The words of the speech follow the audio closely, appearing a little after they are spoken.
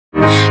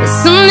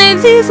Someday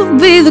these will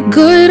be the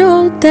good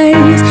old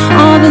days,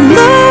 all the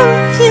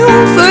love you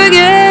won't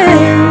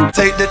forget.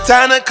 Take the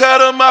time to cut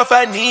them off,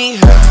 I need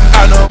her.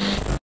 I know.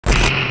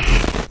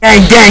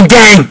 Gang, gang,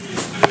 gang!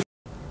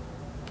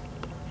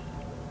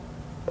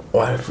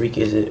 Why the freak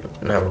is it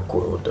not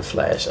recording with the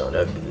flash on?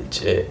 That'd be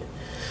legit.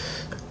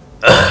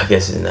 I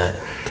guess it's not.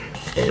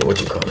 And what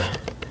you call it?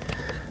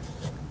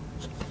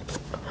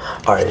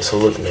 Alright, so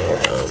look, man.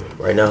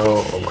 Right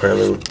now, I'm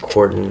currently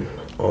recording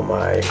on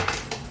my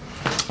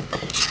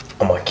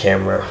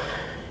camera.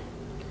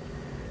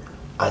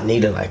 I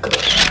needed like a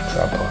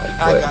tripod.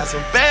 I got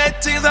some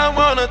bad things I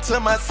wanna to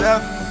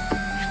myself.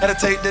 Gotta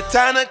take the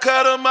time to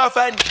cut them off,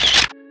 I need.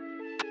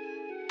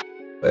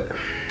 But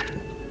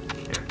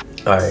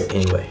alright,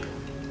 anyway.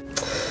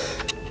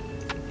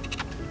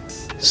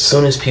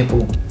 Soon as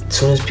people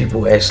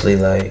actually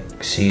like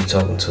see you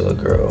talking to a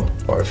girl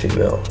or a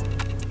female,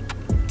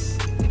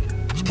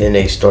 then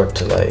they start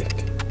to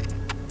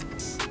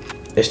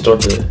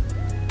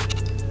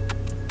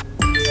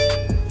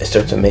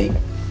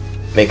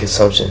make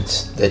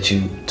assumptions that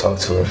you talk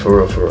to her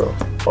for real,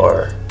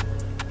 or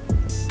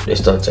they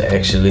start to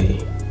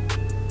actually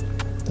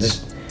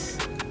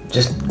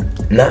just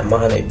not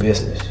mind their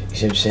business. You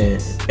see what I'm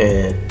saying?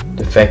 And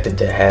the fact that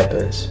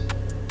happens,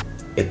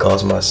 it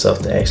caused myself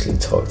to actually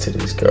talk to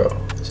this girl.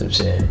 You see what I'm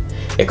saying?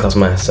 It caused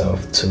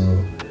myself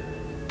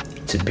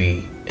to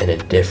be in a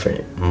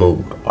different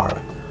mood,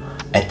 or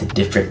at the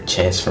different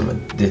chance from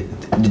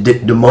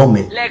the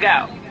moment. Leg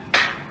out.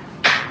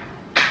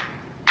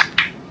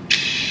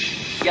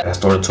 I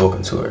started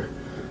talking to her.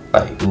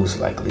 Like, it was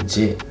like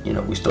legit, you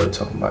know, we started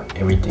talking about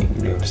everything,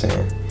 you know what I'm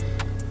saying?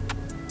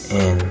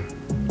 And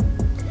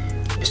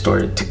it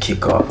started to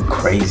kick off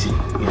crazy,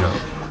 you know,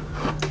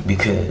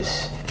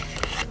 because,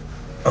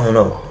 I don't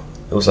know,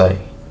 it was like,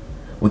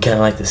 we kind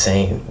of have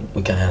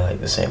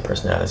the same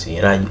personality,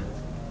 and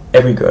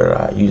every girl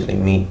that I usually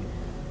meet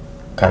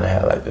kind of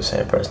have like the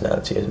same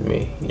personality as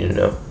me, you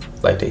know,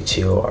 like they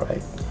chill, or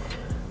like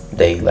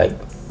they like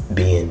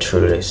being true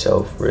to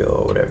themselves, real,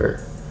 or whatever.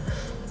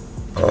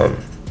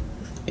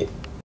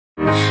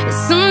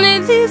 Someday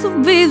these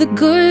will be the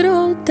good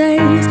old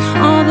days,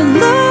 all the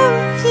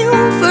love you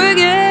won't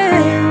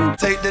forget.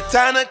 Take the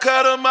time to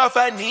cut them off,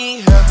 I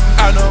need her.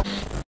 I know.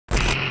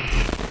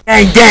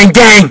 Gang, gang,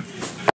 gang!